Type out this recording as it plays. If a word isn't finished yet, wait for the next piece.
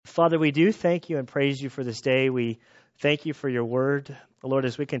Father, we do thank you and praise you for this day. We thank you for your word. Lord,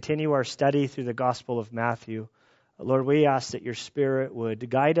 as we continue our study through the Gospel of Matthew, Lord, we ask that your Spirit would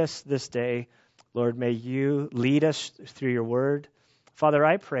guide us this day. Lord, may you lead us through your word. Father,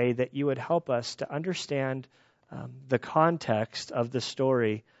 I pray that you would help us to understand the context of the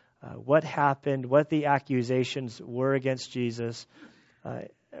story, what happened, what the accusations were against Jesus,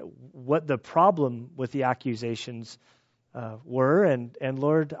 what the problem with the accusations were. And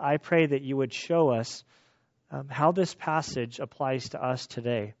Lord, I pray that you would show us how this passage applies to us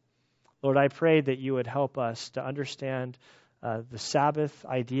today. Lord, I pray that you would help us to understand the Sabbath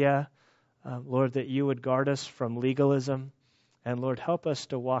idea. Lord, that you would guard us from legalism. And Lord, help us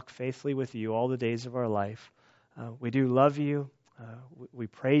to walk faithfully with you all the days of our life. We do love you. We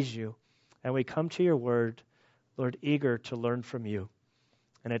praise you. And we come to your word, Lord, eager to learn from you.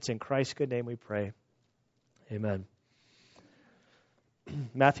 And it's in Christ's good name we pray. Amen.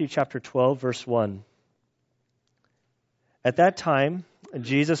 Matthew chapter 12, verse 1. At that time,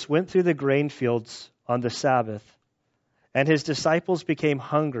 Jesus went through the grain fields on the Sabbath, and his disciples became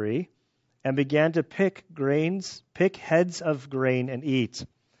hungry and began to pick heads of grain and eat.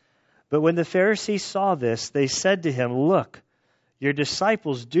 But when the Pharisees saw this, they said to him, "Look, your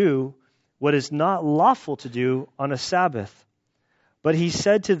disciples do what is not lawful to do on a Sabbath." But he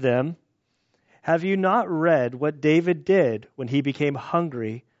said to them, "Have you not read what David did when he became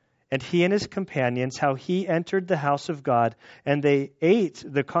hungry, and he and his companions, how he entered the house of God, and they ate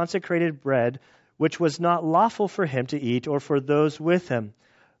the consecrated bread, which was not lawful for him to eat or for those with him,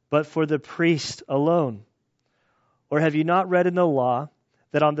 but for the priest alone? Or have you not read in the law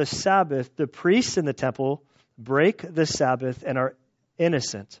that on the Sabbath the priests in the temple break the Sabbath and are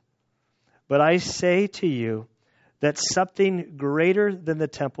innocent? But I say to you that something greater than the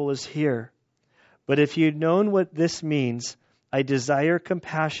temple is here. But if you'd known what this means, I desire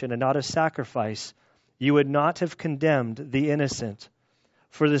compassion and not a sacrifice, you would not have condemned the innocent.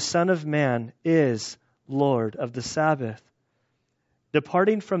 For the Son of Man is Lord of the Sabbath."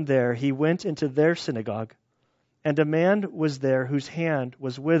 Departing from there, he went into their synagogue, and a man was there whose hand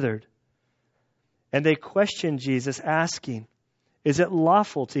was withered. And they questioned Jesus, asking, "Is it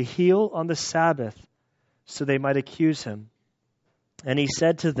lawful to heal on the Sabbath?" So they might accuse him. And he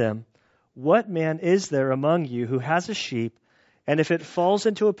said to them, "What man is there among you who has a sheep, and if it falls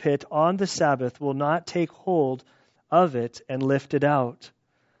into a pit on the Sabbath, will not take hold of it and lift it out?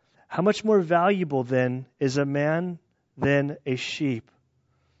 How much more valuable then is a man than a sheep?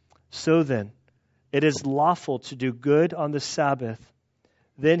 So then, it is lawful to do good on the Sabbath."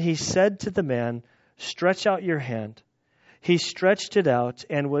 Then he said to the man, "Stretch out your hand." He stretched it out,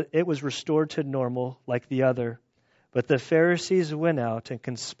 and it was restored to normal like the other. But the Pharisees went out and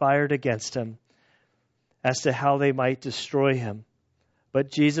conspired against him as to how they might destroy him.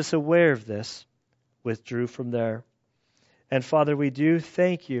 But Jesus, aware of this, withdrew from there. And Father, we do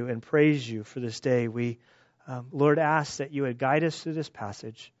thank you and praise you for this day. We, Lord, ask that you would guide us through this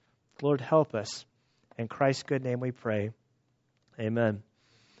passage. Lord, help us. In Christ's good name we pray. Amen.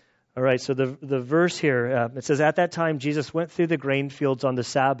 All right, so the verse here, it says, "At that time Jesus went through the grain fields on the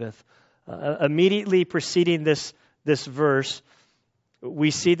Sabbath." Immediately preceding this verse,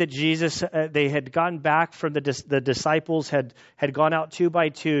 we see that Jesus, they had gotten back from the disciples, had gone out 2 by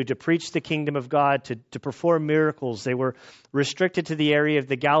 2 to preach the kingdom of God, to perform miracles. They were restricted to the area of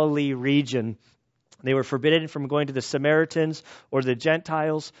the Galilee region. They were forbidden from going to the Samaritans or the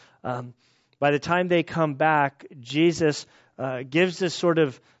Gentiles. By the time they come back, Jesus gives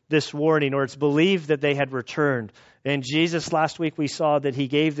this warning, or it's believed that they had returned. And Jesus, last week we saw that he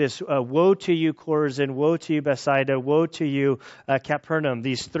gave this woe to you, Chorazin, woe to you, Bethsaida, woe to you, Capernaum,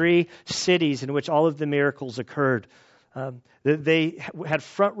 these 3 cities in which all of the miracles occurred. They had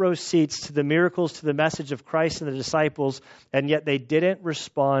front row seats to the miracles, to the message of Christ and the disciples, and yet they didn't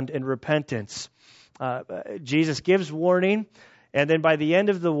respond in repentance. Jesus gives warning, and then by the end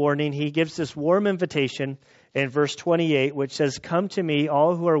of the warning, he gives this warm invitation in verse 28, which says, "Come to me,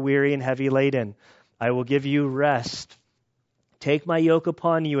 all who are weary and heavy laden. I will give you rest. Take my yoke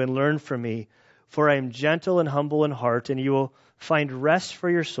upon you and learn from me, for I am gentle and humble in heart, and you will find rest for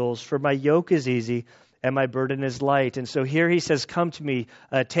your souls. For my yoke is easy and my burden is light." And so here he says, "Come to me,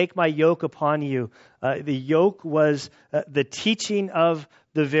 take my yoke upon you." The yoke was the teaching of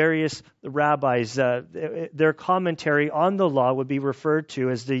the various rabbis. Their commentary on the law would be referred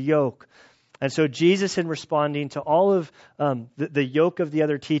to as the yoke. And so Jesus, in responding to all of the yoke of the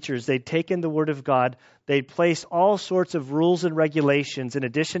other teachers, they'd taken the Word of God, they'd placed all sorts of rules and regulations in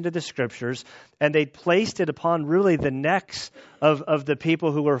addition to the Scriptures, and they'd placed it upon really the necks of the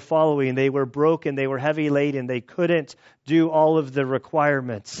people who were following. They were broken, they were heavy laden, they couldn't do all of the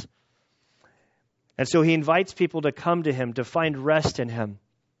requirements. And so he invites people to come to him, to find rest in him.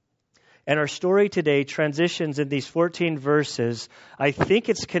 And our story today transitions in these 14 verses. I think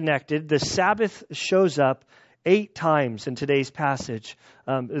it's connected. The Sabbath shows up 8 times in today's passage.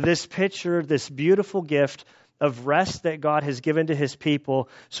 This picture, this beautiful gift of rest that God has given to his people,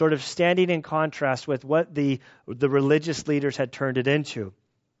 sort of standing in contrast with what the religious leaders had turned it into.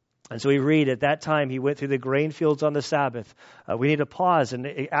 And so we read, at that time, he went through the grain fields on the Sabbath. We need to pause and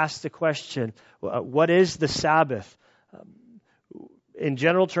ask the question, what is the Sabbath? In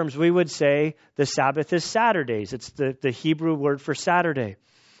general terms, we would say the Sabbath is Saturdays. It's the Hebrew word for Saturday.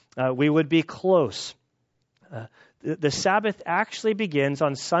 We would be close. The Sabbath actually begins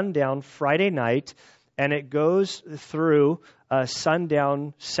on sundown Friday night, and it goes through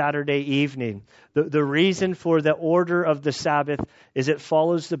sundown Saturday evening. The reason for the order of the Sabbath is it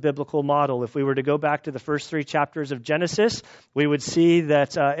follows the biblical model. If we were to go back to the first 3 chapters of Genesis, we would see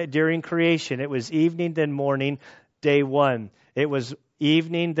that during creation, it was evening, then morning, day 1. It was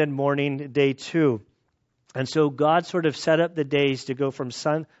evening, then morning, day 2. And so God sort of set up the days to go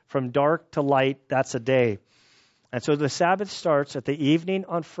from dark to light. That's a day. And so the Sabbath starts at the evening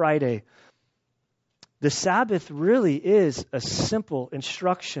on Friday. The Sabbath really is a simple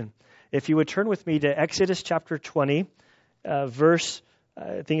instruction. If you would turn with me to Exodus chapter 20, I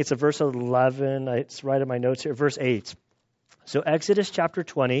think it's a verse 11. It's right in my notes here, verse 8. So Exodus chapter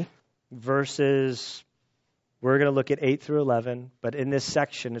 20, verses... We're going to look at 8 through 11, but in this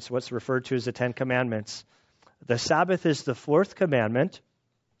section, it's what's referred to as the 10 Commandments. The Sabbath is the 4th commandment,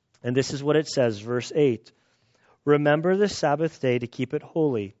 and this is what it says, verse 8. Remember the Sabbath day to keep it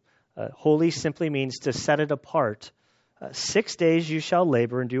holy. Holy simply means to set it apart. 6 days you shall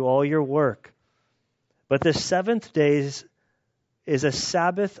labor and do all your work. But the 7th day is a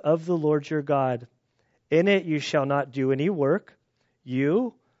Sabbath of the Lord your God. In it you shall not do any work,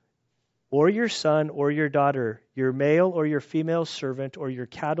 you or your son or your daughter, your male or your female servant, or your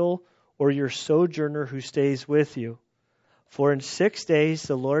cattle, or your sojourner who stays with you. For in 6 days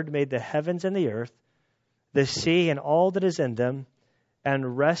the Lord made the heavens and the earth, the sea and all that is in them,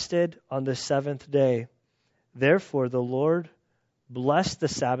 and rested on the 7th day. Therefore the Lord blessed the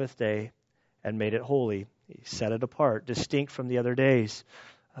Sabbath day and made it holy. He set it apart, distinct from the other days.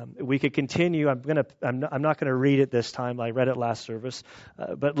 We could continue. I'm not going to read it this time. I read it last service.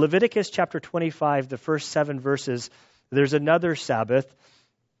 But Leviticus chapter 25, the first 7 verses, there's another Sabbath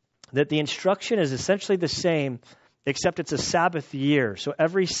that the instruction is essentially the same, except it's a Sabbath year. So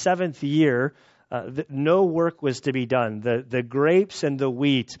every 7th year, no work was to be done. The grapes and the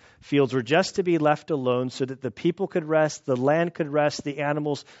wheat fields were just to be left alone so that the people could rest, the land could rest, the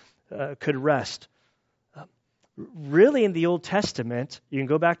animals could rest. Really, in the Old Testament, you can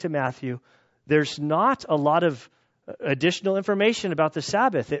go back to Matthew, there's not a lot of additional information about the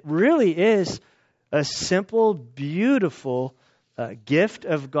Sabbath. It really is a simple, beautiful gift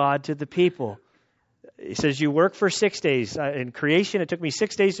of God to the people. He says, you work for 6 days. In creation, it took me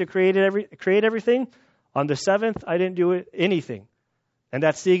 6 days to create everything. On the 7th, I didn't do anything. And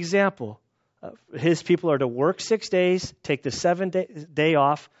that's the example. His people are to work 6 days, take the 7th day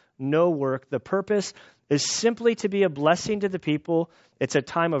off, no work. The purpose is simply to be a blessing to the people. It's a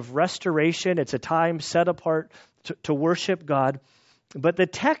time of restoration. It's a time set apart to worship God. But the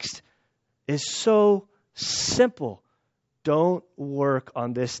text is so simple. Don't work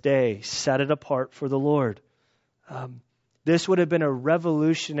on this day. Set it apart for the Lord. This would have been a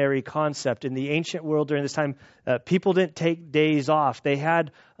revolutionary concept in the ancient world during this time. People didn't take days off. They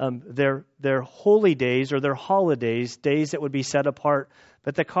had their holy days or their holidays, days that would be set apart.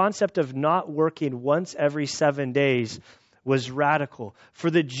 But the concept of not working once every 7 days was radical.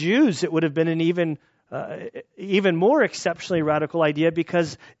 For the Jews, it would have been an even more exceptionally radical idea,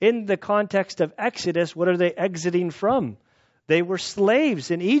 because in the context of Exodus, what are they exiting from? They were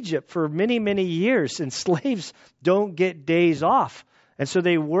slaves in Egypt for many, many years, and slaves don't get days off. And so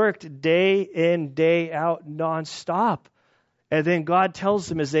they worked day in, day out, nonstop. And then God tells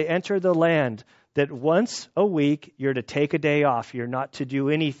them as they enter the land that once a week you're to take a day off. You're not to do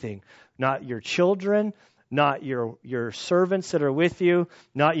anything. Not your children, not your servants that are with you,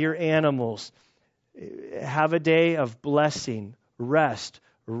 not your animals. Have a day of blessing, rest,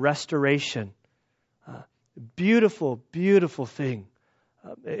 restoration. Beautiful, beautiful thing.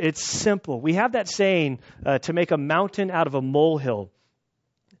 It's simple. We have that saying to make a mountain out of a molehill.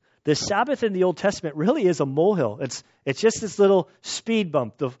 The Sabbath in the Old Testament really is a molehill. It's just this little speed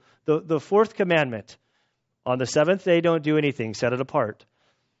bump, the fourth commandment. On the seventh day, don't do anything, set it apart.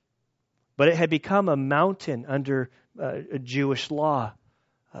 But it had become a mountain under a Jewish law.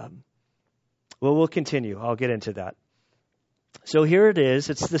 Well, we'll continue. I'll get into that. So here it is.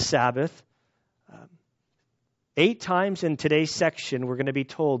 It's the Sabbath. 8 times in today's section, we're going to be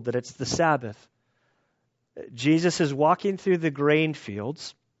told that it's the Sabbath. Jesus is walking through the grain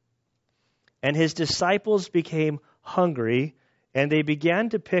fields, and his disciples became hungry, and they began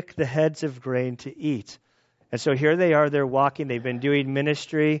to pick the heads of grain to eat. And so here they are, they're walking, they've been doing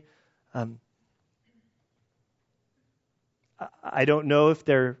ministry. I don't know if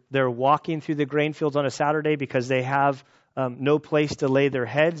they're walking through the grain fields on a Saturday because they have no place to lay their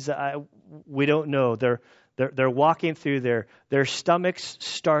heads. We don't know. They're walking through there. Their stomachs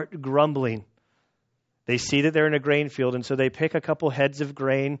start grumbling. They see that they're in a grain field, and so they pick a couple heads of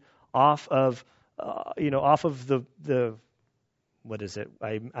grain off of the what is it?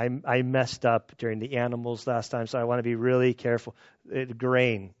 I messed up during the animals last time, so I want to be really careful.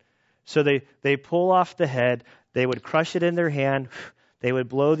 Grain. So they pull off the head. They would crush it in their hand. They would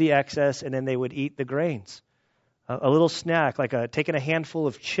blow the excess, and then they would eat the grains. A little snack, like taking a handful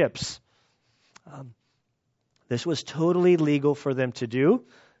of chips. This was totally legal for them to do.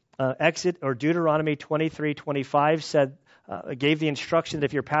 Deuteronomy 23:25 said, gave the instruction that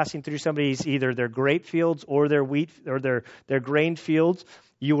if you're passing through somebody's either their grape fields or their wheat or their grain fields,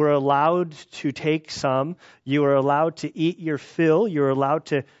 you were allowed to take some. You were allowed to eat your fill. You were allowed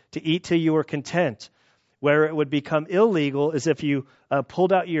to eat till you were content. Where it would become illegal is if you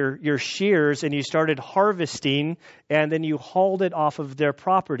pulled out your shears and you started harvesting and then you hauled it off of their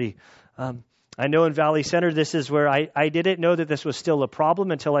property. I know in Valley Center, this is where I didn't know that this was still a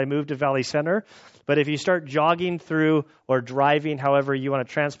problem until I moved to Valley Center. But if you start jogging through or driving, however you want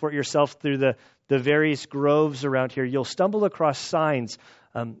to transport yourself through the various groves around here, you'll stumble across signs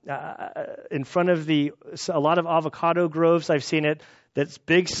in front of a lot of avocado groves. I've seen it. That's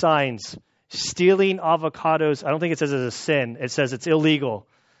big signs. Stealing avocados, I don't think it says it's a sin. It says it's illegal.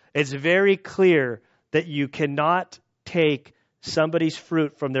 It's very clear that you cannot take somebody's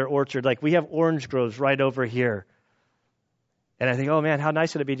fruit from their orchard. Like we have orange groves right over here. And I think, oh man, how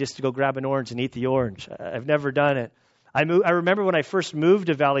nice would it be just to go grab an orange and eat the orange? I've never done it. I remember when I first moved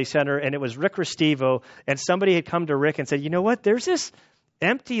to Valley Center, and it was Rick Restivo, and somebody had come to Rick and said, you know what, there's this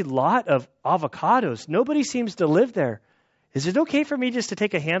empty lot of avocados. Nobody seems to live there. Is it okay for me just to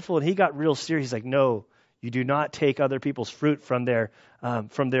take a handful? And he got real serious. He's like, no, you do not take other people's fruit from their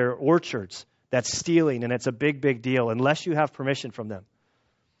orchards. That's stealing, and it's a big, big deal unless you have permission from them.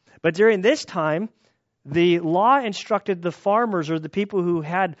 But during this time, the law instructed the farmers or the people who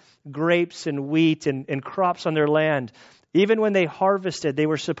had grapes and wheat and crops on their land, even when they harvested, they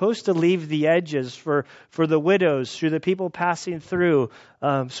were supposed to leave the edges for the widows, through the people passing through,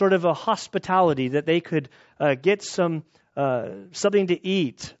 sort of a hospitality that they could get something to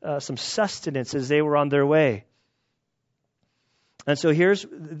eat, some sustenance as they were on their way. And so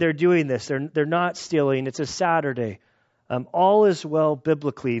they're doing this. They're not stealing. It's a Saturday. All is well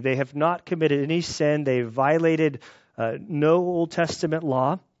biblically. They have not committed any sin. They've violated no Old Testament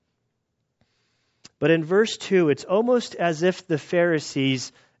law. But in verse 2, it's almost as if the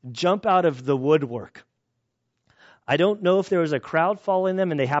Pharisees jump out of the woodwork. I don't know if there was a crowd following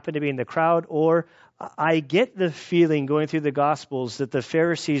them and they happened to be in the crowd, or I get the feeling going through the Gospels that the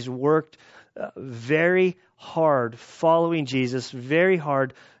Pharisees worked very hard following Jesus, very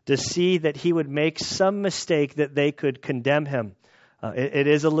hard to see that he would make some mistake that they could condemn him.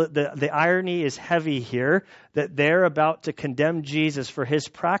 The irony is heavy here that they're about to condemn Jesus for his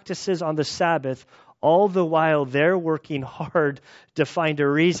practices on the Sabbath, all the while they're working hard to find a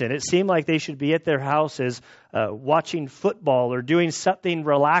reason. It seemed like they should be at their houses watching football or doing something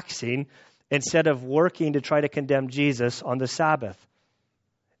relaxing instead of working to try to condemn Jesus on the Sabbath.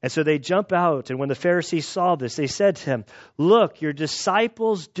 And so they jump out, and when the Pharisees saw this, they said to him, "Look, your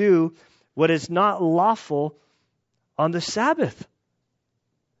disciples do what is not lawful on the Sabbath."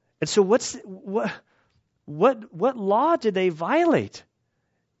 And so what law did they violate?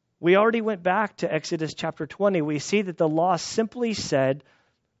 We already went back to Exodus chapter 20. We see that the law simply said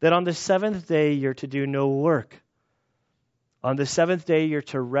that on the seventh day you're to do no work. On the seventh day, you're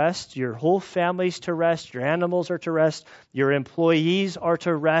to rest. Your whole family's to rest. Your animals are to rest. Your employees are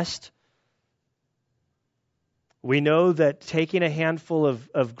to rest. We know that taking a handful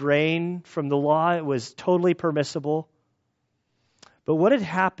of grain from the law was totally permissible. But what had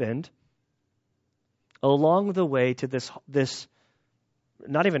happened along the way to this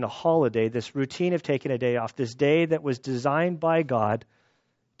not even a holiday, this routine of taking a day off, this day that was designed by God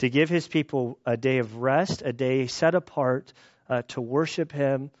to give his people a day of rest, a day set apart to worship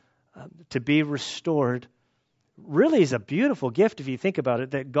him, to be restored, really is a beautiful gift if you think about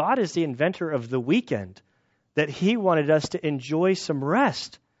it, that God is the inventor of the weekend, that he wanted us to enjoy some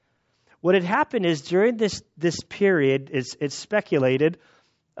rest. What had happened is during this period, it's speculated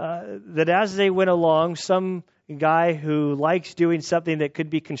that as they went along, some guy who likes doing something that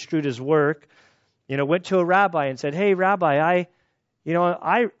could be construed as work, went to a rabbi and said, "Hey, Rabbi,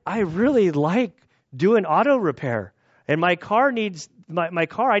 I really like doing auto repair, and my car needs my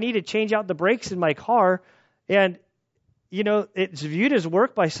car. I need to change out the brakes in my car, and it's viewed as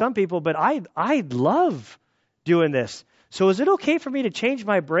work by some people, but I love doing this. So is it okay for me to change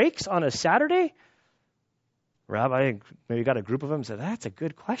my brakes on a Saturday?" Rabbi maybe got a group of them and said, "That's a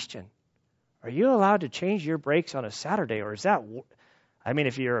good question. Are you allowed to change your brakes on a Saturday, or is that?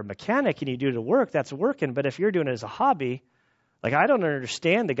 If you're a mechanic and you do it to work, that's working. But if you're doing it as a hobby." Like, I don't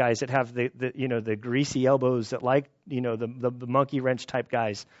understand the guys that have the greasy elbows that the monkey wrench type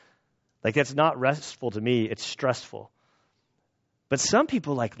guys. Like, that's not restful to me. It's stressful. But some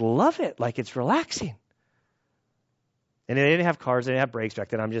people love it. Like, it's relaxing. And they didn't have cars. They didn't have brakes back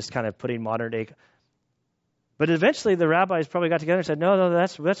then. I'm just kind of putting modern day. But eventually the rabbis probably got together and said, no,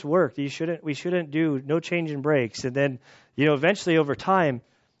 that's work. We shouldn't do no change in brakes. And then, eventually over time,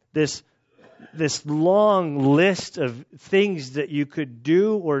 this long list of things that you could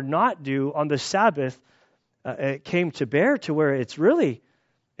do or not do on the Sabbath it came to bear to where it's really,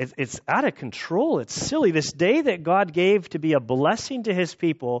 it's out of control. It's silly. This day that God gave to be a blessing to his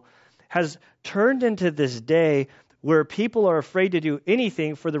people has turned into this day where people are afraid to do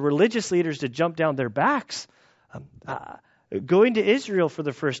anything for the religious leaders to jump down their backs. Going to Israel for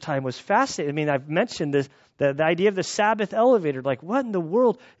the first time was fascinating. I've mentioned this, the idea of the Sabbath elevator. Like, what in the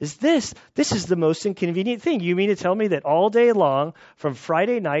world is this? This is the most inconvenient thing. You mean to tell me that all day long, from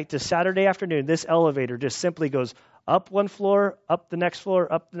Friday night to Saturday afternoon, this elevator just simply goes up one floor, up the next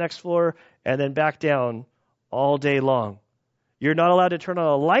floor, and then back down all day long? You're not allowed to turn on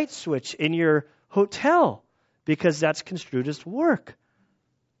a light switch in your hotel because that's construed as work.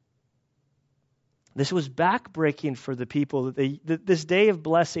 This was backbreaking for the people. This day of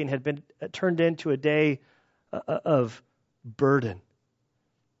blessing had been turned into a day of burden.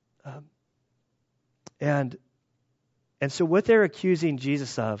 And so what they're accusing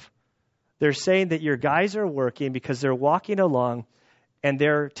Jesus of, they're saying that your guys are working because they're walking along and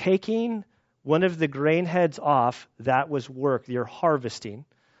they're taking one of the grain heads off. That was work. You're harvesting.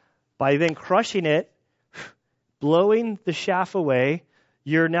 By then crushing it, blowing the chaff away,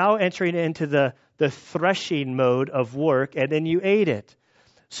 you're now entering into the threshing mode of work, and then you ate it.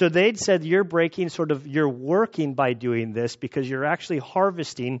 So they'd said you're working by doing this because you're actually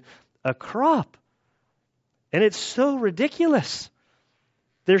harvesting a crop. And it's so ridiculous.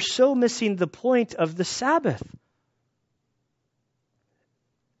 They're so missing the point of the Sabbath.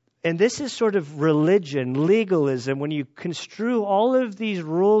 And this is sort of religion, legalism, when you construe all of these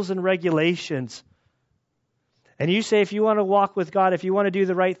rules and regulations. And you say, if you want to walk with God, if you want to do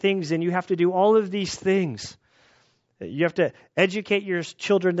the right things, then you have to do all of these things. You have to educate your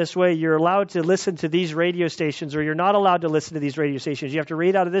children this way. You're allowed to listen to these radio stations, or you're not allowed to listen to these radio stations. You have to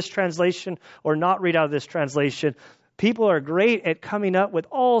read out of this translation or not read out of this translation. People are great at coming up with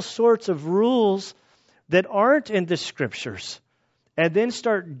all sorts of rules that aren't in the Scriptures, and then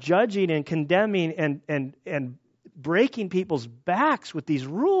start judging and condemning and breaking people's backs with these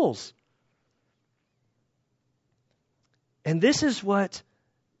rules. And this is what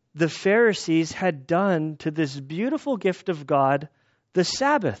the Pharisees had done to this beautiful gift of God, the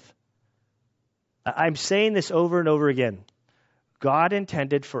Sabbath. I'm saying this over and over again. God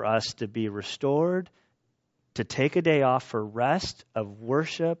intended for us to be restored, to take a day off for rest, of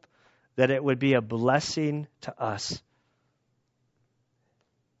worship, that it would be a blessing to us.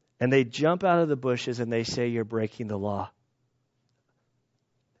 And they jump out of the bushes and they say, you're breaking the law.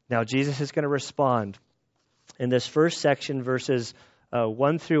 Now, Jesus is going to respond. In this first section, verses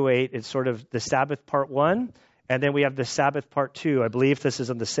 1 through 8, it's sort of the Sabbath part 1, and then we have the Sabbath part 2. I believe this is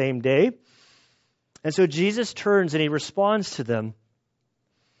on the same day. And so Jesus turns and he responds to them.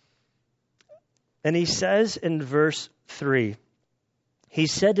 And he says in verse 3, he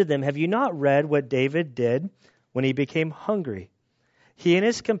said to them, have you not read what David did when he became hungry? He and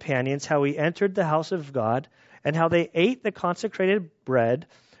his companions, how he entered the house of God, and how they ate the consecrated bread,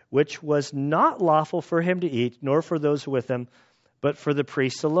 which was not lawful for him to eat, nor for those with him, but for the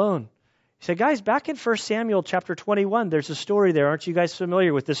priests alone. He said, guys, back in 1 Samuel chapter 21, there's a story there. Aren't you guys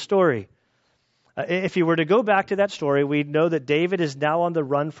familiar with this story? If you were to go back to that story, we'd know that David is now on the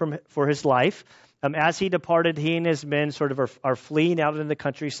run for his life. As he departed, he and his men sort of are fleeing out in the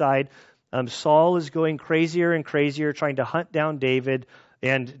countryside. Saul is going crazier and crazier, trying to hunt down David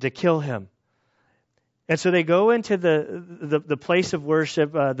and to kill him. And so they go into the place of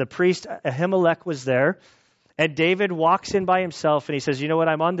worship. The priest Ahimelech was there. And David walks in by himself and he says, you know what,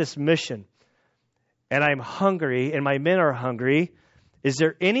 I'm on this mission. And I'm hungry and my men are hungry. Is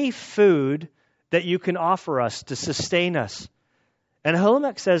there any food that you can offer us to sustain us? And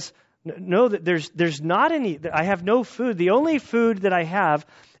Ahimelech says, no, there's not any. I have no food. The only food that I have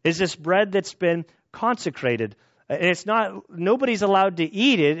is this bread that's been consecrated. And it's not, nobody's allowed to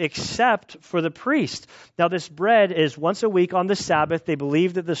eat it except for the priest. Now, this bread is once a week on the Sabbath. They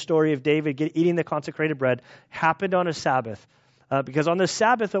believe that the story of David eating the consecrated bread happened on a Sabbath. Because on the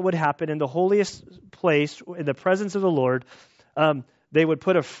Sabbath, what would happen in the holiest place, in the presence of the Lord, they would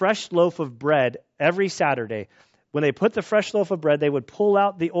put a fresh loaf of bread every Saturday. When they put the fresh loaf of bread, they would pull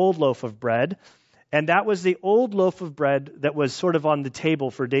out the old loaf of bread. And that was the old loaf of bread that was sort of on the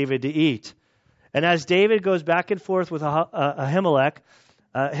table for David to eat. And as David goes back and forth with Ahimelech,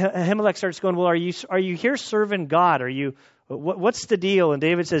 Ahimelech starts going, well, are you here serving God? What's the deal? And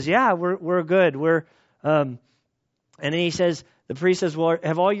David says, yeah, we're good. And then he says, the priest says, well,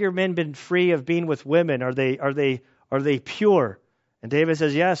 have all your men been free of being with women? Are they pure? And David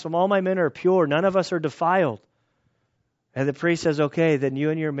says, yes, all my men are pure. None of us are defiled. And the priest says, okay, then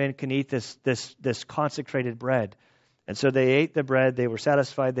you and your men can eat this consecrated bread. And so they ate the bread. They were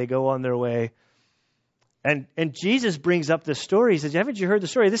satisfied. They go on their way. And Jesus brings up this story. He says, haven't you heard the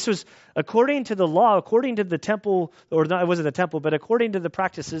story? This was according to the law, according to the temple, or not, it wasn't the temple, but according to the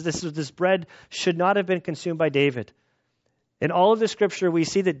practices, this bread should not have been consumed by David. In all of the scripture, we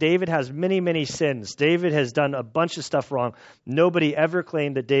see that David has many, many sins. David has done a bunch of stuff wrong. Nobody ever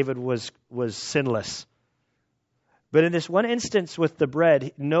claimed that David was sinless. But in this one instance with the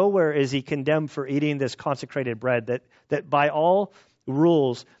bread, nowhere is he condemned for eating this consecrated bread, that by all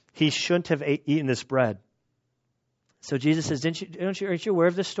rules, he shouldn't have eaten this bread. So Jesus says, aren't you aware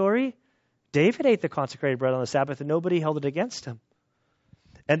of this story? David ate the consecrated bread on the Sabbath and nobody held it against him.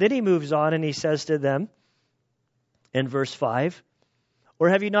 And then he moves on and he says to them in verse 5, or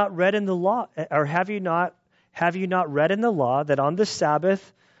have you not read in the law, or have you not read in the law that on the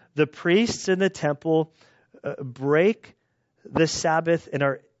Sabbath the priests in the temple break the Sabbath and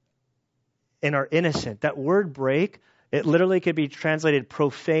are innocent? That word break, it literally could be translated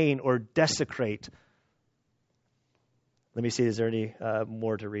profane or desecrate. Let me see, is there any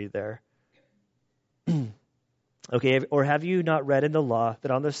more to read there? Okay, or have you not read in the law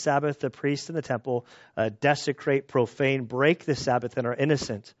that on the Sabbath the priests in the temple desecrate, profane, break the Sabbath and are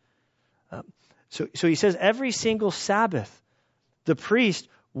innocent? So he says every single Sabbath the priest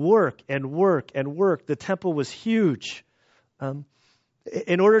work and work and work. The temple was huge.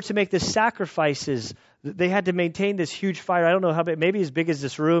 In order to make the sacrifices, they had to maintain this huge fire. I don't know how big, maybe as big as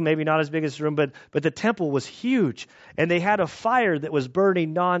this room, maybe not as big as this room, but the temple was huge. And they had a fire that was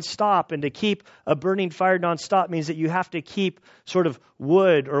burning nonstop. And to keep a burning fire nonstop means that you have to keep sort of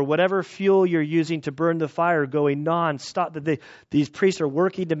wood or whatever fuel you're using to burn the fire going nonstop. These priests are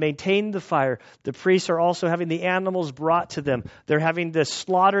working to maintain the fire. The priests are also having the animals brought to them. They're having to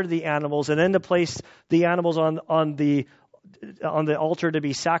slaughter the animals and then to place the animals on the altar to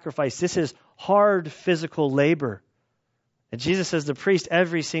be sacrificed. This is hard physical labor. And Jesus says the priest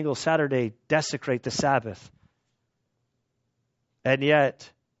every single Saturday desecrate the Sabbath. And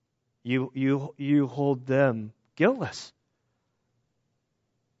yet you hold them guiltless.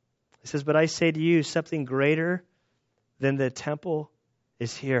 He says, but I say to you, something greater than the temple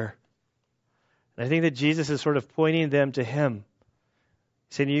is here. And I think that Jesus is sort of pointing them to him.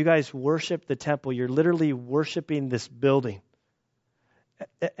 Saying, you guys worship the temple. You're literally worshiping this building.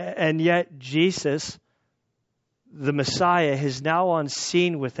 And yet Jesus, the Messiah, is now on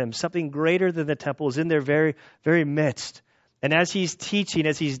scene with them. Something greater than the temple is in their very, very midst. And as he's teaching,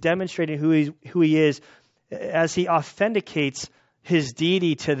 as he's demonstrating who he is, as he authenticates his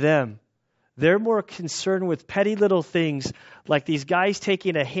deity to them, they're more concerned with petty little things like these guys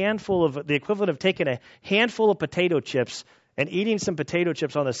taking the equivalent of taking a handful of potato chips and eating some potato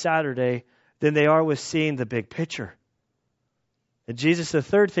chips on a Saturday than they are with seeing the big picture. And Jesus, the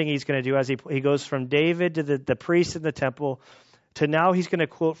third thing he's going to do as he goes from David to the priest in the temple to now he's going to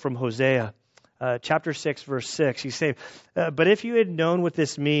quote from Hosea, chapter 6, verse 6. He's saying, but if you had known what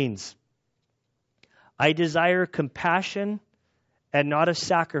this means, I desire compassion and not a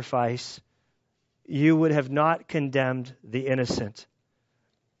sacrifice, you would have not condemned the innocent.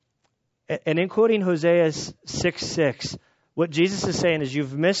 And in quoting Hosea 6:6, what Jesus is saying is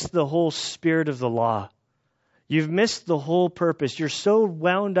you've missed the whole spirit of the law. You've missed the whole purpose. You're so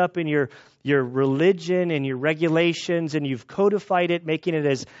wound up in your religion and your regulations, and you've codified it, making it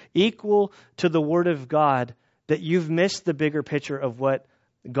as equal to the Word of God, that you've missed the bigger picture of what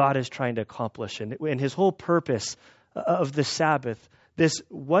God is trying to accomplish and His whole purpose of the Sabbath. This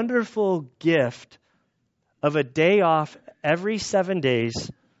wonderful gift of a day off every 7 days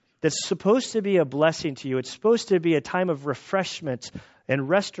that's supposed to be a blessing to you. It's supposed to be a time of refreshment and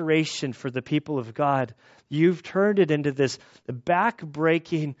restoration for the people of God. You've turned it into this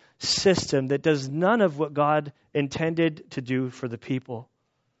back-breaking system that does none of what God intended to do for the people.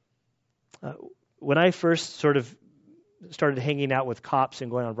 When I first sort of started hanging out with cops and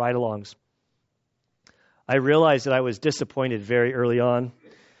going on ride-alongs, I realized that I was disappointed very early on.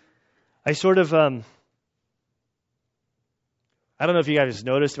 I sort of, I don't know if you guys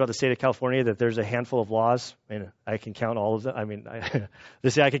noticed about the state of California that there's a handful of laws. I mean, I can count all of them. I mean, they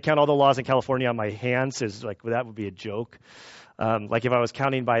say I could count all the laws in California on my hands. Is like, well, that would be a joke. Like if I was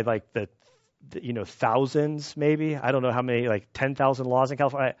counting by like the thousands, maybe. I don't know how many, like 10,000 laws in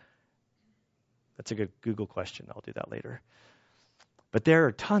California. That's a good Google question. I'll do that later. But there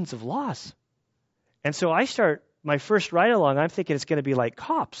are tons of laws. And so I start my first ride along, I'm thinking it's going to be like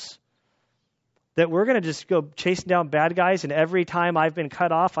cops. That we're going to just go chasing down bad guys, and every time I've been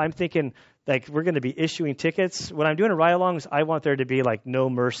cut off, I'm thinking like we're going to be issuing tickets. When I'm doing a ride-alongs, I want there to be like no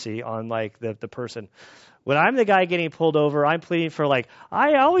mercy on like the person. When I'm the guy getting pulled over, I'm pleading for like,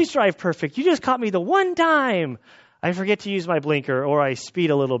 I always drive perfect. You just caught me the one time. I forget to use my blinker, or I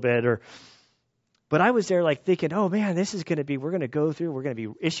speed a little bit, But I was there like thinking, oh man, this is going to be, we're going to go through, we're going to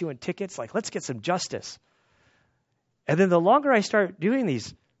be issuing tickets. Like, let's get some justice. And then the longer I start doing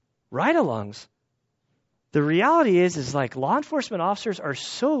these ride-alongs, the reality is like law enforcement officers are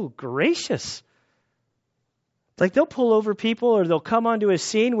so gracious. Like they'll pull over people, or they'll come onto a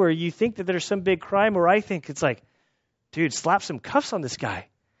scene where you think that there's some big crime, or I think it's like, dude, slap some cuffs on this guy.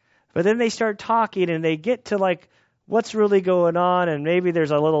 But then they start talking and they get to like what's really going on, and maybe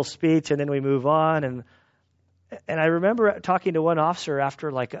there's a little speech, and then we move on. And I remember talking to one officer after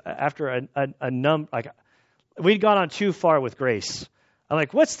we'd gone on too far with grace. I'm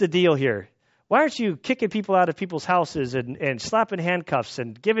like, what's the deal here? Why aren't you kicking people out of people's houses and slapping handcuffs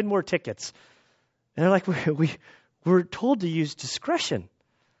and giving more tickets? And they're like, we're told to use discretion.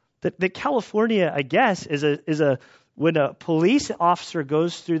 That California, I guess, is a when a police officer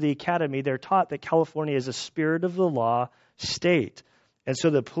goes through the academy, they're taught that California is a spirit of the law state. And so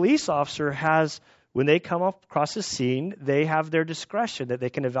the police officer has, when they come across a scene, they have their discretion that they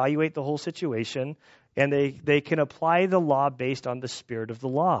can evaluate the whole situation, and they can apply the law based on the spirit of the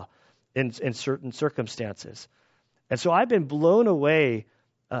law in certain circumstances. And so I've been blown away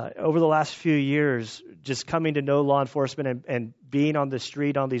over the last few years, just coming to know law enforcement and being on the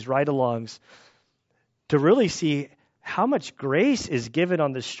street on these ride-alongs, to really see how much grace is given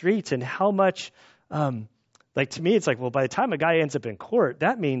on the streets, and how much, to me, it's like, well, by the time a guy ends up in court,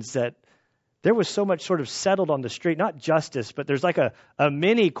 that means that there was so much sort of settled on the street, not justice, but there's like a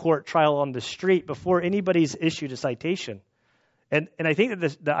mini court trial on the street before anybody's issued a citation. And I think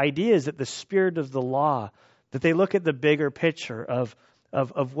that the idea is that the spirit of the law, that they look at the bigger picture of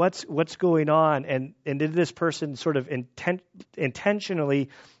what's going on, and did this person sort of intentionally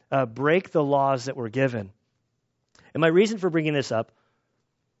break the laws that were given. And my reason for bringing this up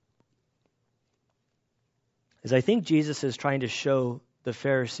is I think Jesus is trying to show the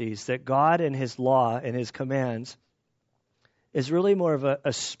Pharisees that God and His law and His commands is really more of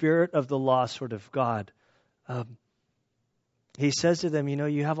a spirit of the law sort of God. He says to them,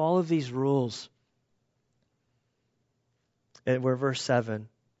 you have all of these rules. And we're verse 7. And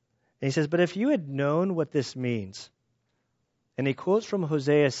he says, but if you had known what this means, and he quotes from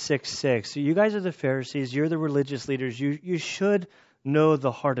Hosea 6:6. So you guys are the Pharisees, you're the religious leaders, you should know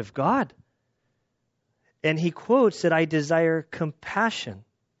the heart of God. And he quotes that I desire compassion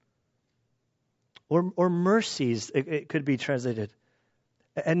or mercies, it could be translated,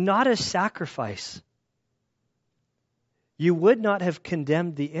 and not a sacrifice. You would not have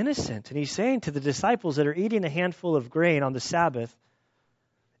condemned the innocent. And he's saying to the disciples that are eating a handful of grain on the Sabbath,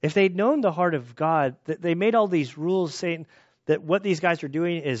 if they'd known the heart of God, that they made all these rules saying that what these guys are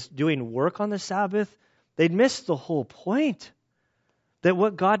doing is doing work on the Sabbath, they'd missed the whole point. That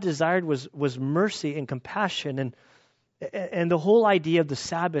what God desired was mercy and compassion, and the whole idea of the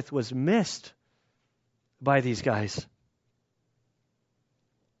Sabbath was missed by these guys.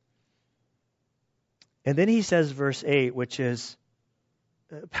 And then he says verse 8, which is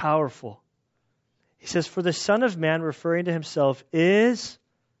powerful. He says, for the Son of Man, referring to himself, is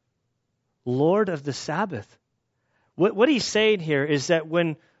Lord of the Sabbath. What he's saying here is that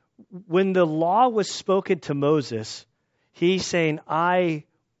when when the law was spoken to Moses, he's saying, I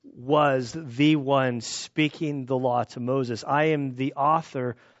was the one speaking the law to Moses. I am the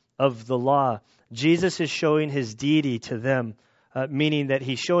author of the law. Jesus is showing his deity to them, meaning that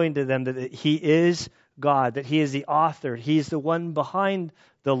he's showing to them that he is God, that he is the author. He's the one behind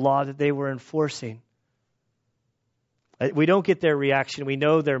the law that they were enforcing. We don't get their reaction. We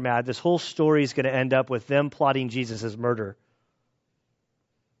know they're mad. This whole story is going to end up with them plotting Jesus' murder.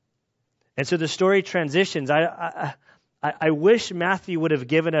 And so the story transitions. I wish Matthew would have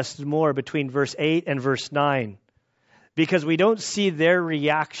given us more between verse 8 and verse 9, because we don't see their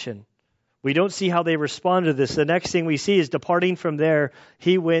reaction. We don't see how they respond to this. The next thing we see is departing from there,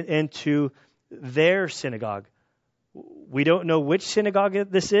 he went into their synagogue. We don't know which synagogue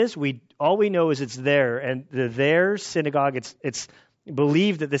this is. All we know is it's there, and their synagogue. It's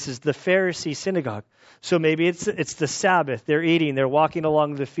believed that this is the Pharisee synagogue. So maybe it's the Sabbath. They're eating. They're walking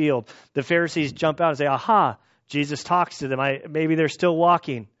along the field. The Pharisees jump out and say, "Aha!" Jesus talks to them. Maybe they're still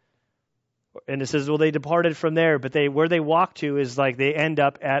walking. And it says, well, they departed from there, but where they walk to is like they end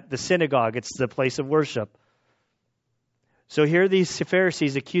up at the synagogue. It's the place of worship. So here are these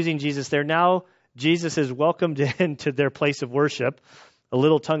Pharisees accusing Jesus. Jesus is welcomed into their place of worship. A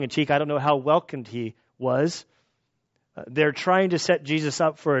little tongue-in-cheek. I don't know how welcomed he was. They're trying to set Jesus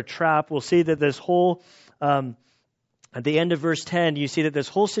up for a trap. We'll see that this whole, at the end of verse 10, you see that this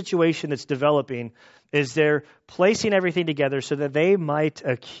whole situation that's developing is they're placing everything together so that they might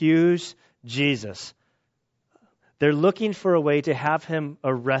accuse Jesus. They're looking for a way to have him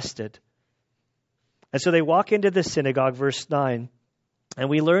arrested. And so they walk into the synagogue, verse 9, and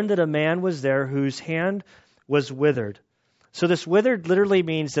we learn that a man was there whose hand was withered. So this withered literally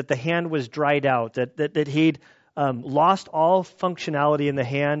means that the hand was dried out, that he'd lost all functionality in the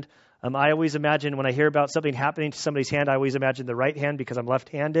hand. I always imagine when I hear about something happening to somebody's hand, I always imagine the right hand because I'm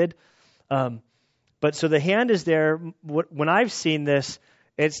left-handed. But so the hand is there. When I've seen this,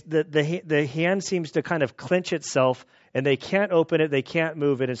 it's the hand seems to kind of clench itself, and they can't open it, they can't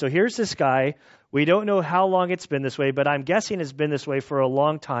move it. And so here's this guy. We don't know how long it's been this way, but I'm guessing it's been this way for a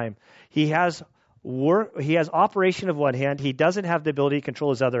long time. He has operation of one hand. He doesn't have the ability to control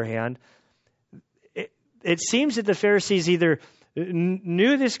his other hand. It seems that the Pharisees either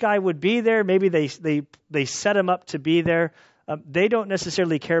knew this guy would be there. Maybe they set him up to be there. They don't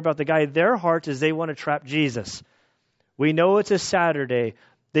necessarily care about the guy. Their heart is they want to trap Jesus. We know it's a Saturday.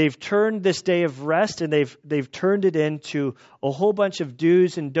 They've turned this day of rest and they've turned it into a whole bunch of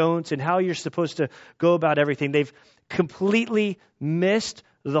do's and don'ts and how you're supposed to go about everything. They've completely missed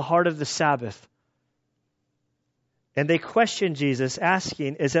the heart of the Sabbath. And they question Jesus,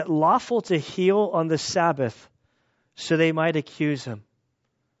 asking, is it lawful to heal on the Sabbath? So they might accuse him.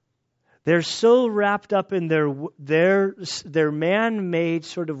 They're so wrapped up in their man-made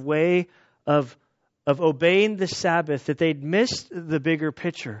sort of way of obeying the Sabbath that they'd missed the bigger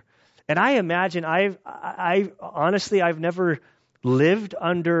picture. And I imagine honestly, I've never lived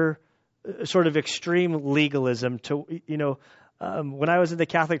under sort of extreme legalism when I was in the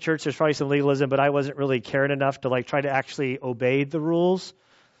Catholic Church, there's probably some legalism, but I wasn't really caring enough to try to actually obey the rules.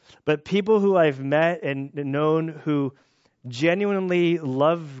 But people who I've met and known who genuinely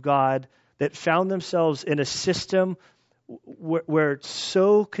love God, that found themselves in a system where it's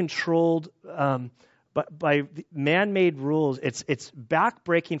so controlled by man-made rules, it's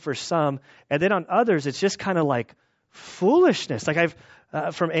back-breaking for some, and then on others, it's just kind of like foolishness. Like I've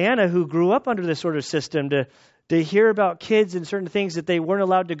from Anna, who grew up under this sort of system, to hear about kids and certain things that they weren't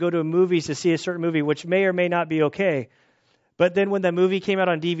allowed to go to movies to see a certain movie, which may or may not be okay. But then when that movie came out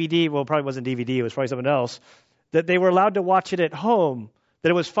on DVD, well, it probably wasn't DVD, it was probably something else, that they were allowed to watch it at home. That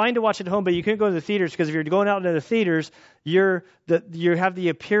it was fine to watch it at home, but you couldn't go to the theaters because if you're going out into the theaters, you have the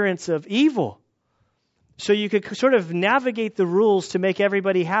appearance of evil. So you could sort of navigate the rules to make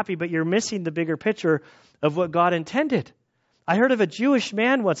everybody happy, but you're missing the bigger picture of what God intended. I heard of a Jewish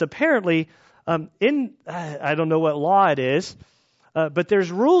man once, apparently, I don't know what law it is, but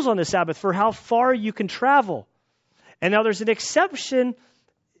there's rules on the Sabbath for how far you can travel. And now there's an exception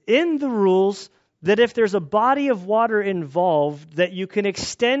in the rules that if there's a body of water involved, that you can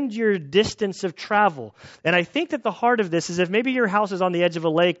extend your distance of travel. And I think that the heart of this is if maybe your house is on the edge of a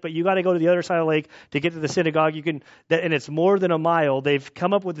lake, but you got to go to the other side of the lake to get to the synagogue, and it's more than a mile. They've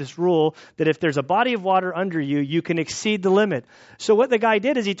come up with this rule that if there's a body of water under you, you can exceed the limit. So what the guy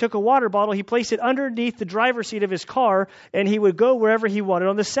did is he took a water bottle, he placed it underneath the driver's seat of his car, and he would go wherever he wanted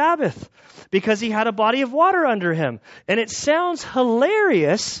on the Sabbath because he had a body of water under him. And it sounds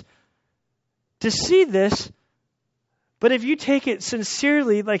hilarious to see this, But if you take it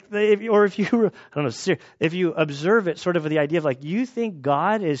sincerely, if you observe it sort of with the idea of like, you think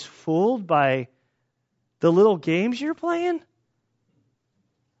God is fooled by the little games you're playing?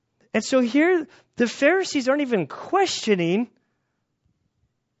 And so here, the Pharisees aren't even questioning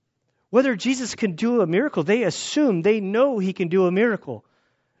whether Jesus can do a miracle. They assume, they know he can do a miracle.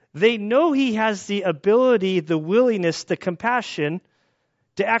 They know he has the ability, the willingness, the compassion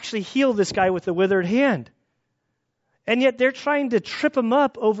to actually heal this guy with the withered hand. And yet they're trying to trip him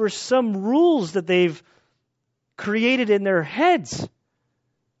up over some rules that they've created in their heads.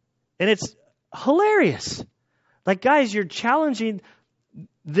 And it's hilarious. Like, guys, you're challenging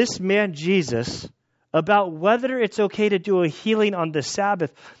this man, Jesus, about whether it's okay to do a healing on the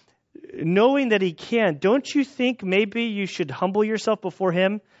Sabbath, knowing that he can. Don't you think maybe you should humble yourself before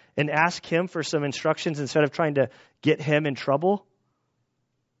him and ask him for some instructions instead of trying to get him in trouble?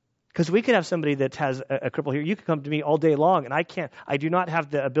 Because we could have somebody that has a cripple here. You could come to me all day long, and I do not have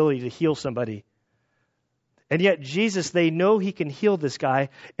the ability to heal somebody. And yet Jesus, they know he can heal this guy,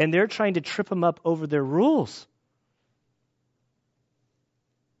 and they're trying to trip him up over their rules.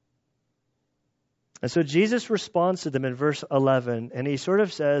 And so Jesus responds to them in verse 11, and he sort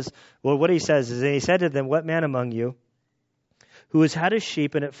of says, well, what he says is, and he said to them, what man among you who has had a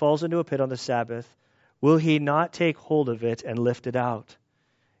sheep and it falls into a pit on the Sabbath, will he not take hold of it and lift it out?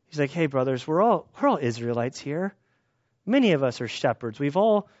 He's like, hey, brothers, we're all Israelites here. Many of us are shepherds. We've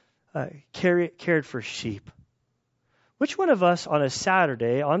all cared for sheep. Which one of us on a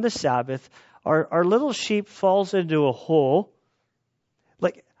Saturday, on the Sabbath, our little sheep falls into a hole?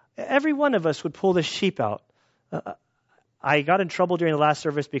 Like, every one of us would pull the sheep out. I got in trouble during the last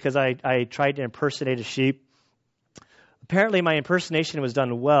service because I tried to impersonate a sheep. Apparently, my impersonation was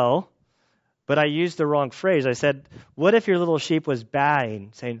done well. But I used the wrong phrase. I said, what if your little sheep was baying,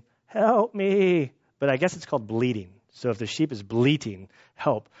 saying, help me? But I guess it's called bleating. So if the sheep is bleating,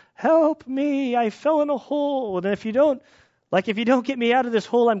 help me, I fell in a hole. And if you don't get me out of this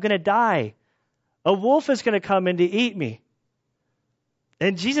hole, I'm going to die. A wolf is going to come in to eat me.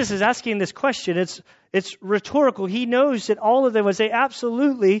 And Jesus is asking this question. It's rhetorical. He knows that all of them would say,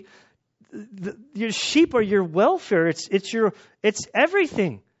 absolutely, your sheep are your welfare. It's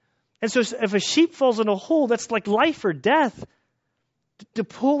everything. And so if a sheep falls in a hole, that's like life or death. To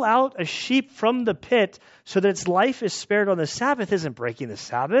pull out a sheep from the pit so that its life is spared on the Sabbath isn't breaking the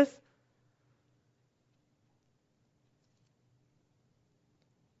Sabbath.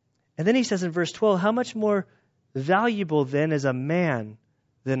 And then he says in verse 12, how much more valuable then is a man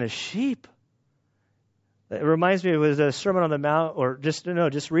than a sheep? It reminds me, it was a Sermon on the Mount, or just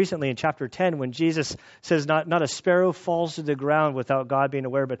recently in chapter 10, when Jesus says, not a sparrow falls to the ground without God being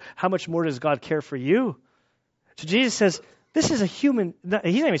aware, but how much more does God care for you? So Jesus says, this is a human, he's not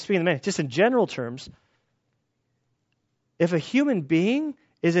even speaking to man, just in general terms. If a human being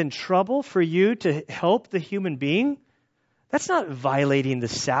is in trouble, for you to help the human being, that's not violating the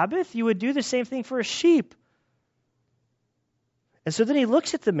Sabbath. You would do the same thing for a sheep. And so then he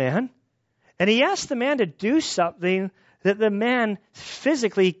looks at the man, and he asks the man to do something that the man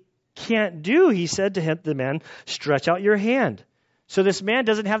physically can't do. He said to him, the man, stretch out your hand. So this man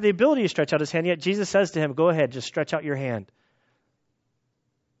doesn't have the ability to stretch out his hand, yet Jesus says to him, go ahead, just stretch out your hand.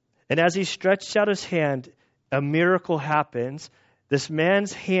 And as he stretched out his hand, a miracle happens. This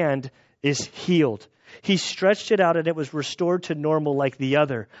man's hand is healed. He stretched it out and it was restored to normal like the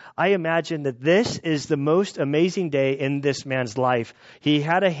other. I imagine that this is the most amazing day in this man's life. He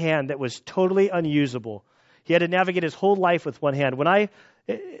had a hand that was totally unusable. He had to navigate his whole life with one hand.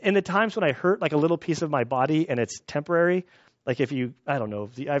 In the times when I hurt like a little piece of my body and it's temporary, like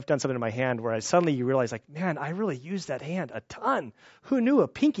I've done something in my hand where suddenly you realize like, man, I really used that hand a ton. Who knew a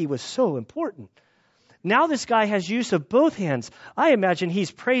pinky was so important? Now this guy has use of both hands. I imagine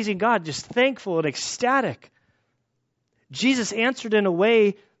he's praising God, just thankful and ecstatic. Jesus answered in a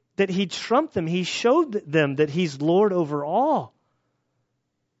way that he trumped them. He showed them that he's Lord over all.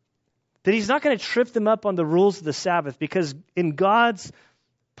 That he's not going to trip them up on the rules of the Sabbath, because in God's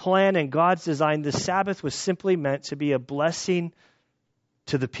plan and God's design, the Sabbath was simply meant to be a blessing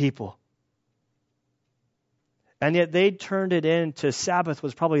to the people. And yet they turned it into Sabbath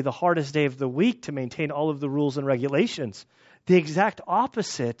was probably the hardest day of the week to maintain all of the rules and regulations. The exact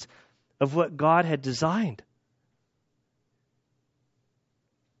opposite of what God had designed.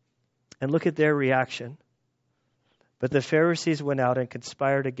 And look at their reaction. But the Pharisees went out and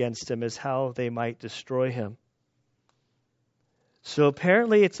conspired against him as how they might destroy him. So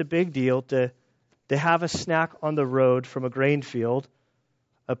apparently it's a big deal to have a snack on the road from a grain field.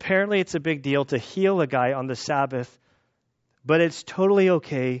 Apparently it's a big deal to heal a guy on the Sabbath, but it's totally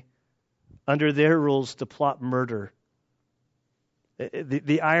okay under their rules to plot murder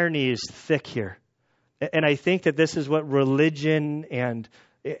The irony is thick here. And I think that this is what religion and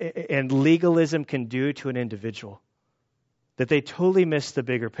legalism can do to an individual, that they totally miss the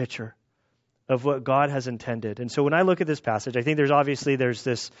bigger picture of what God has intended. And so when I look at this passage, I think there's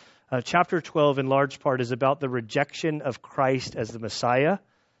this chapter 12 in large part is about the rejection of Christ as the Messiah.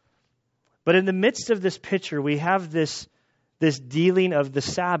 But in the midst of this picture, we have this dealing of the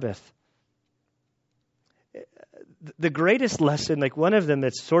Sabbath. The greatest lesson, like one of them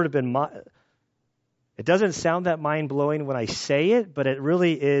that's sort of been, it doesn't sound that mind-blowing when I say it, but it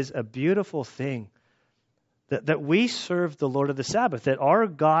really is a beautiful thing. That we serve the Lord of the Sabbath, that our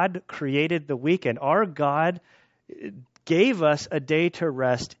God created the weekend. Our God gave us a day to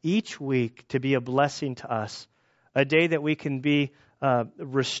rest each week to be a blessing to us, a day that we can be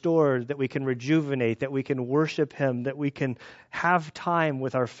restored, that we can rejuvenate, that we can worship Him, that we can have time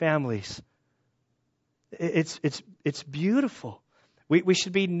with our families. It's beautiful. We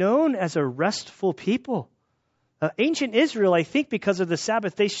should be known as a restful people. Ancient Israel, I think, because of the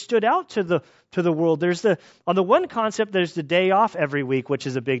Sabbath, they stood out to the world. On the one concept, there's the day off every week, which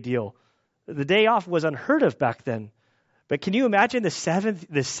is a big deal. The day off was unheard of back then. But can you imagine the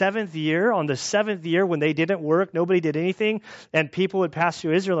seventh year? On the seventh year, when they didn't work, nobody did anything, and people would pass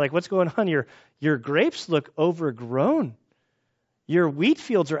through Israel like, "What's going on? Your grapes look overgrown. Your wheat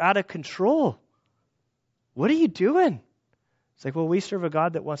fields are out of control. What are you doing?" It's like, well, we serve a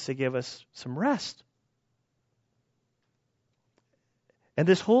God that wants to give us some rest. And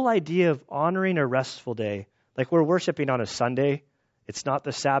this whole idea of honoring a restful day, like we're worshiping on a Sunday, it's not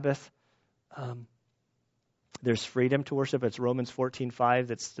the Sabbath. There's freedom to worship. It's Romans 14:5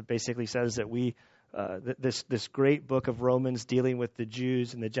 that basically says that this great book of Romans dealing with the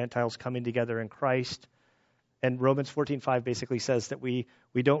Jews and the Gentiles coming together in Christ. And Romans 14:5 basically says that we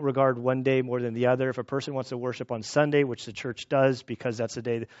don't regard one day more than the other. If a person wants to worship on Sunday, which the church does because that's the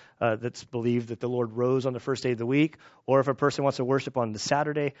day that's believed that the Lord rose on the first day of the week, or if a person wants to worship on the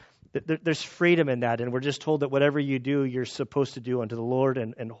Saturday, there's freedom in that. And we're just told that whatever you do, you're supposed to do unto the Lord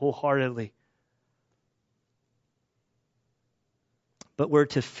and wholeheartedly. But we're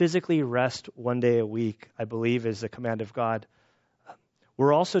to physically rest one day a week, I believe, is the command of God.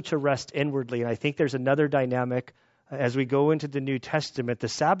 We're also to rest inwardly, and I think there's another dynamic as we go into the New Testament. The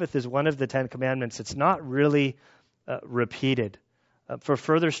Sabbath is one of the 10 commandments. It's not really repeated. For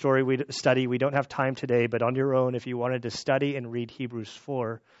further study, we don't have time today, but on your own, if you wanted to study and read Hebrews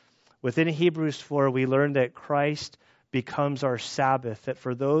 4, within Hebrews 4, we learn that Christ becomes our Sabbath, that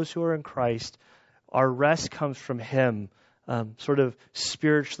for those who are in Christ, our rest comes from Him, sort of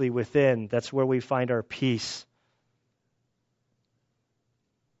spiritually within. That's where we find our peace.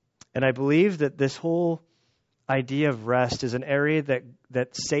 And I believe that this whole idea of rest is an area that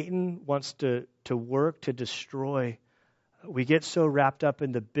Satan wants to work to destroy. We get so wrapped up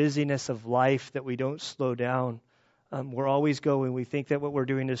in the busyness of life that we don't slow down. We're always going. We think that what we're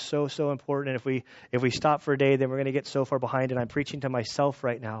doing is so important. And if we stop for a day, then we're going to get so far behind. And I'm preaching to myself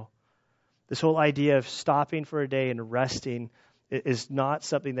right now. This whole idea of stopping for a day and resting is not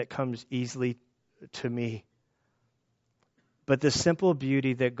something that comes easily to me. But the simple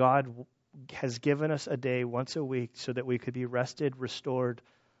beauty that God has given us a day once a week so that we could be rested, restored,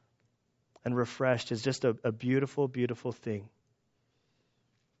 and refreshed is just a beautiful, beautiful thing.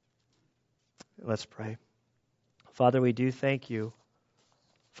 Let's pray. Father, we do thank you.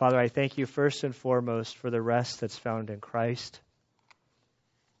 Father, I thank you first and foremost for the rest that's found in Christ.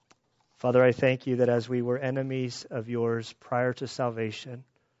 Father, I thank you that as we were enemies of yours prior to salvation,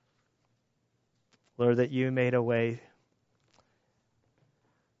 Lord, that you made a way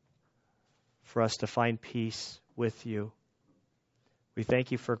for us to find peace with you. We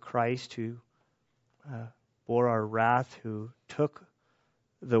thank you for Christ who bore our wrath, who took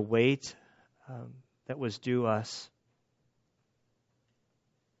the weight that was due us.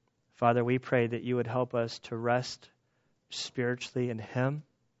 Father, we pray that you would help us to rest spiritually in Him.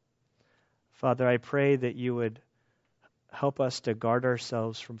 Father, I pray that you would help us to guard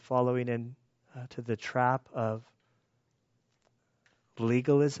ourselves from following into the trap of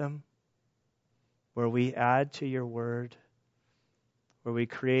legalism, where we add to your word, where we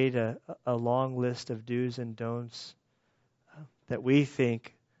create a long list of do's and don'ts that we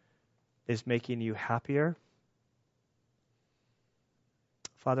think is making you happier.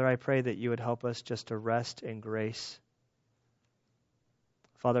 Father, I pray that you would help us just to rest in grace.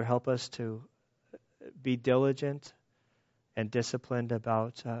 Father, help us to be diligent and disciplined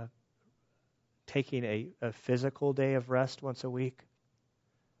about taking a physical day of rest once a week.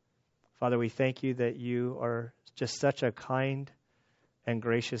 Father, we thank you that you are just such a kind and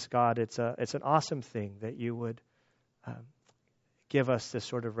gracious God. It's an awesome thing that you would give us this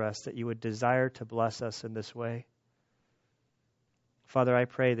sort of rest, that you would desire to bless us in this way. Father, I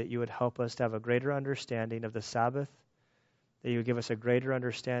pray that you would help us to have a greater understanding of the Sabbath, that you would give us a greater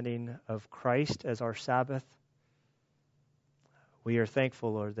understanding of Christ as our Sabbath. We are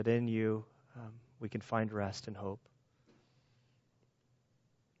thankful, Lord, that in you we can find rest and hope.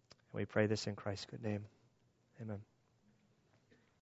 And we pray this in Christ's good name. Amen.